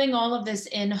doing all of this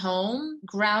in home,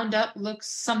 ground up, looks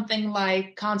something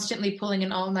like constantly pulling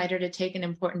an all-nighter to take an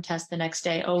important test the next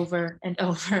day over and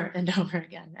over and over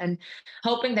again, and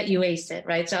hoping that you ace it,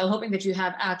 right? So hoping that you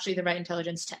have actually the right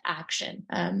intelligence to action.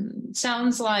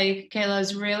 Sounds like KELA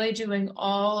is really doing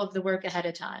all of the work ahead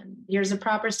of time. Here's a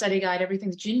proper study guide,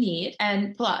 everything that you need.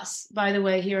 And plus, by the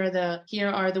way, here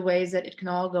are the ways that it can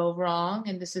all go wrong,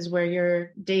 and this is where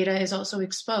your data is also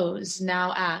exposed.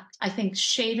 Now act. I think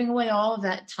shaving away all of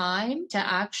that time to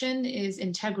action is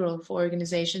integral for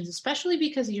organizations, especially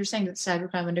because you're saying that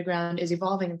Cybercrime Underground is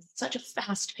evolving at such a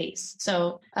fast pace.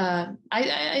 So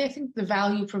I think the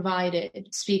value provided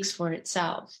speaks for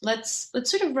itself. Let's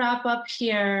sort of wrap up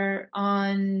here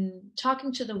on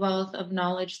talking to the wealth of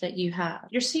knowledge that you have.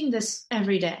 You're seeing this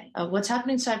every day. What's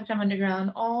happening in Cybercrime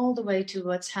Underground, all the way to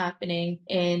what's happening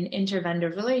in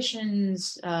inter-vendor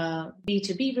relations,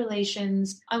 B2B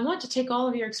relations. I want to take all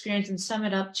of your experience and sum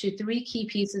it up to 3 key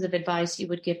pieces of advice you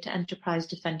would give to enterprise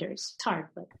defenders. It's hard,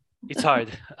 but it's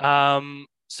hard.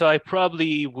 So I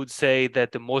probably would say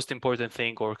that the most important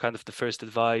thing, or kind of the first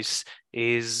advice,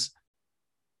 is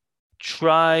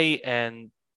try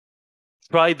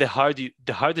the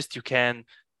hardest you can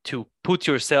to put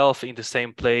yourself in the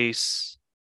same place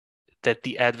that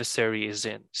the adversary is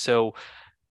in. So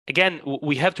again,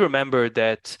 we have to remember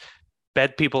that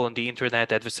bad people on the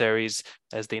internet, adversaries,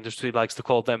 as the industry likes to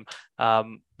call them,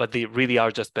 but they really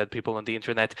are just bad people on the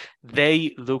internet.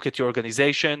 They look at your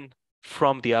organization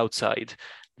from the outside.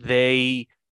 They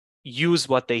use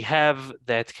what they have,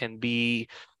 that can be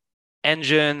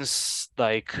engines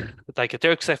like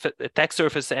attack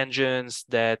surface engines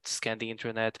that scan the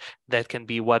internet, that can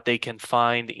be what they can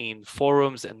find in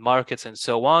forums and markets and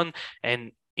so on.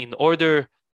 And in order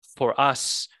for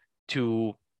us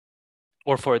to,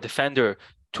 or for a defender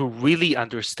to really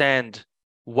understand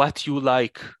what you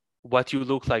like, what you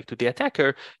look like to the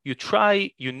attacker, you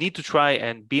need to try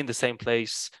and be in the same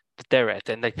place that they're at.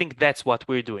 And I think that's what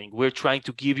we're doing. We're trying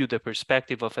to give you the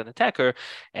perspective of an attacker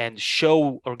and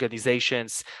show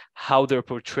organizations how they're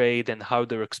portrayed and how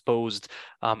they're exposed,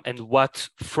 and what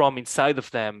from inside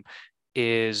of them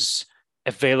is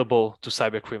available to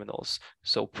cyber criminals.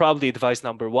 So probably advice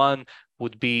number 1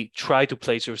 would be try to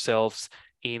place yourselves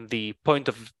in the point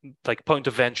of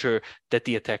venture that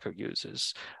the attacker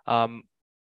uses.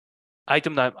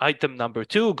 Item number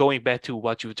 2, going back to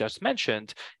what you just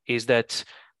mentioned, is that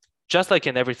just like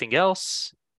in everything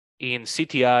else, in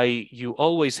CTI, you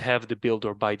always have the build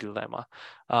or buy dilemma.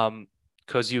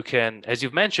 Because you can, as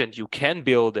you've mentioned, you can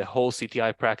build a whole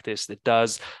CTI practice that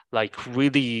does like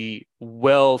really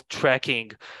well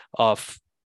tracking of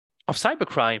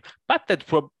cybercrime, but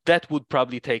that would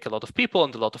probably take a lot of people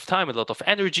and a lot of time, a lot of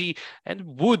energy,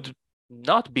 and would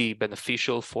not be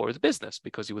beneficial for the business,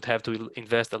 because you would have to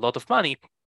invest a lot of money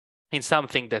in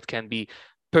something that can be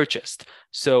purchased.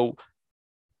 So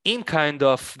in kind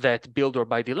of that build or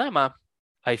buy dilemma,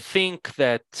 I think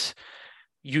that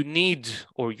you need,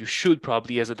 or you should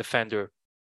probably as a defender,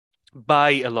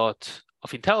 buy a lot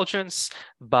of intelligence,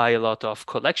 buy a lot of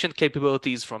collection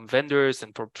capabilities from vendors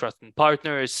and from trusted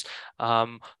partners,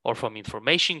 or from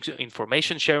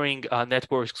information sharing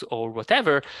networks or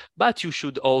whatever. But you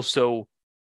should also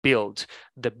build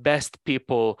the best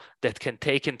people that can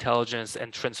take intelligence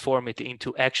and transform it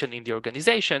into action in the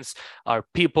organizations. Are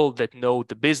people that know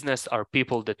the business, are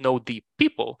people that know the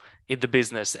people in the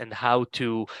business and how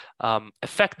to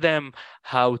affect them,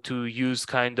 how to use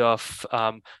kind of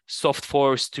soft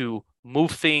force to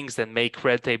move things and make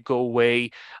red tape go away,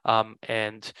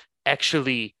 and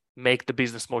actually make the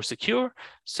business more secure.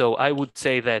 So I would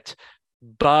say that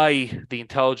buy the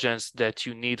intelligence that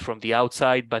you need from the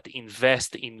outside, but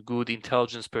invest in good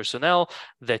intelligence personnel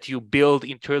that you build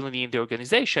internally in the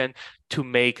organization to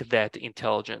make that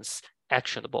intelligence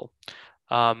actionable.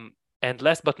 And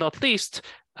last but not least,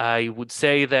 I would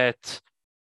say that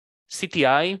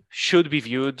CTI should be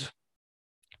viewed,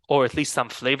 or at least some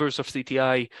flavors of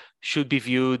CTI should be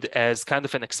viewed as kind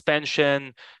of an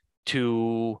expansion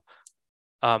to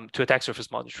attack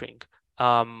surface monitoring.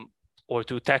 Or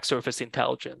to attack surface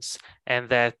intelligence. And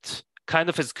that kind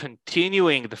of is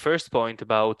continuing the first point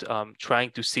about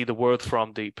trying to see the world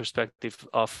from the perspective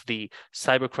of the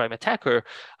cybercrime attacker.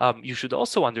 You should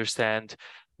also understand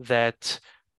that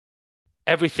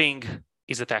everything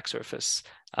is attack surface.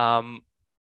 The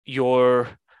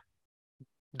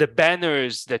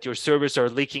banners that your servers are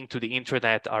leaking to the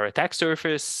internet are attack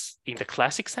surface in the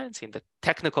classic sense, in the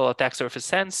technical attack surface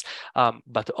sense,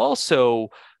 but also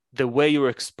the way you're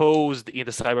exposed in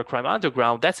the cybercrime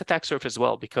underground, that's attack surface as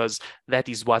well, because that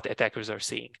is what attackers are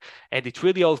seeing. And it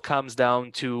really all comes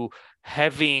down to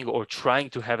having, or trying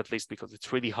to have at least, because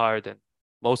it's really hard, and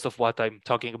most of what I'm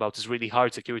talking about is really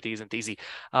hard. Security isn't easy.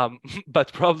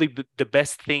 But probably the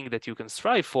best thing that you can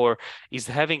strive for is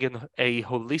having a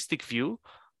holistic view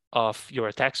of your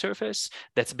attack surface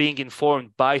that's being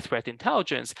informed by threat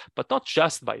intelligence, but not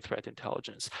just by threat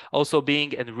intelligence, also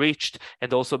being enriched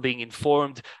and also being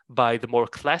informed by the more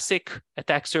classic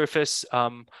attack surface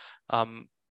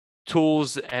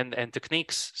tools and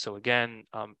techniques. So again,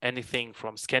 anything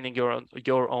from scanning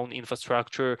your own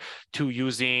infrastructure to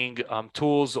using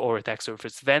tools or attack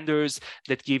surface vendors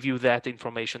that give you that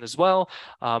information as well.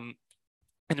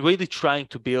 And really trying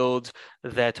to build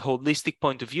that holistic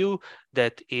point of view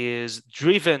that is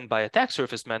driven by attack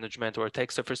surface management or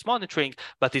attack surface monitoring,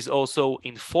 but is also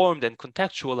informed and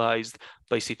contextualized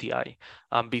by CTI,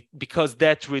 because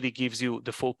that really gives you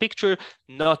the full picture,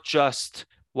 not just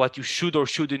what you should or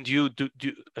shouldn't do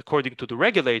according to the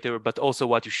regulator, but also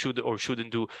what you should or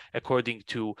shouldn't do according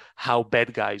to how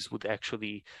bad guys would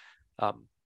actually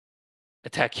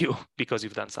attack you because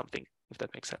you've done something, if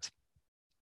that makes sense.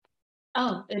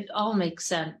 Oh, it all makes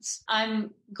sense.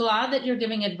 I'm glad that you're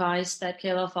giving advice that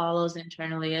KELA follows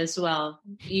internally as well.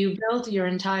 You built your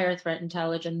entire threat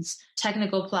intelligence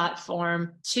technical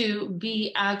platform to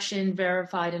be action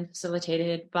verified and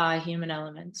facilitated by human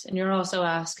elements. And you're also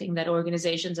asking that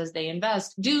organizations, as they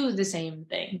invest, do the same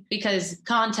thing, because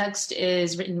context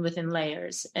is written within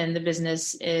layers and the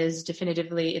business is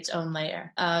definitively its own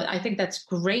layer. I think that's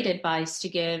great advice to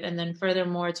give. And then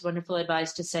furthermore, it's wonderful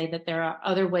advice to say that there are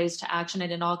other ways to action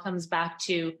it. It all comes back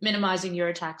to minimizing your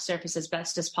attack surface as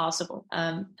best as possible.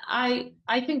 I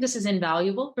think this is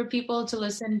invaluable for people to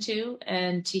listen to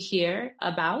and to hear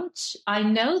about. I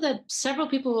know that several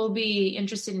people will be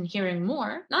interested in hearing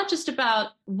more, not just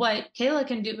about what KELA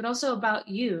can do, but also about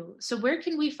you. So where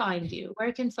can we find you?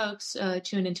 Where can folks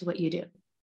tune into what you do?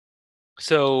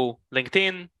 So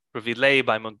LinkedIn, Ravid Leib.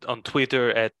 I'm on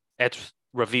Twitter at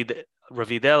Ravid,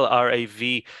 Ravidel,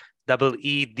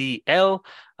 Ravedl.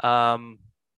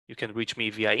 You can reach me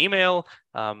via email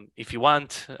if you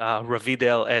want,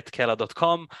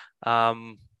 ravidel@kela.com,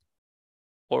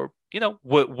 or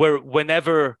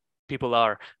whenever people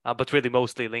are, but really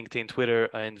mostly LinkedIn, Twitter,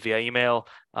 and via email.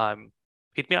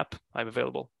 Hit me up. I'm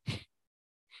available.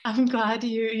 I'm glad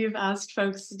you've asked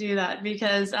folks to do that,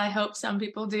 because I hope some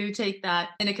people do take that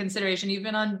into consideration. You've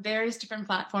been on various different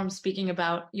platforms speaking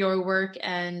about your work,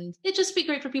 and it'd just be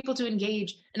great for people to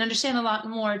engage and understand a lot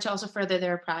more to also further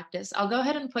their practice. I'll go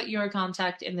ahead and put your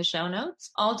contact in the show notes.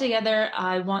 Altogether,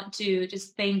 I want to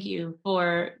just thank you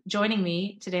for joining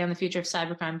me today on the Future of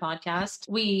Cybercrime podcast.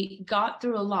 We got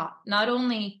through a lot, not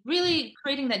only really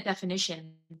creating that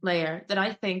definition layer that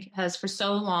I think has for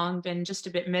so long been just a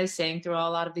bit missing through a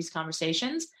lot of these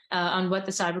conversations on what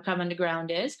the cybercrime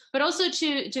underground is, but also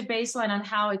to baseline on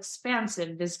how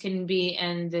expansive this can be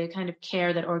and the kind of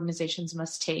care that organizations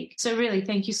must take. So really,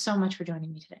 thank you so much for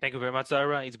joining me today. Thank you very much,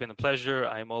 Zara. It's been a pleasure.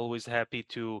 I'm always happy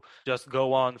to just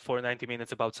go on for 90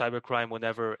 minutes about cybercrime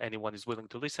whenever anyone is willing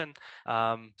to listen.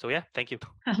 So yeah, thank you.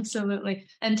 Absolutely.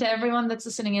 And to everyone that's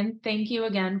listening in, thank you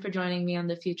again for joining me on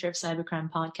the Future of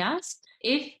Cybercrime podcast.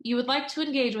 If you would like to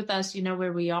engage with us, you know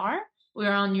where we are.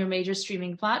 We're on your major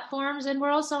streaming platforms, and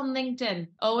we're also on LinkedIn.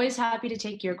 Always happy to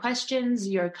take your questions,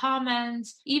 your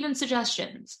comments, even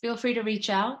suggestions. Feel free to reach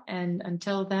out. And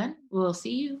until then, we'll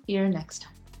see you here next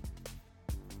time.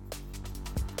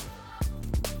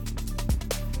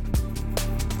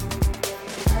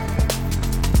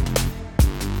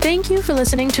 Thank you for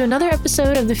listening to another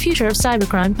episode of the Future of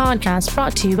Cybercrime podcast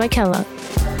brought to you by KELA.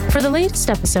 For the latest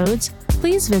episodes,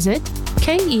 please visit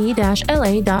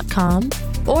ke-la.com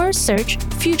or search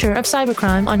Future of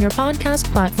Cybercrime on your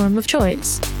podcast platform of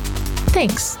choice.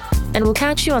 Thanks, and we'll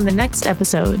catch you on the next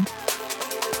episode.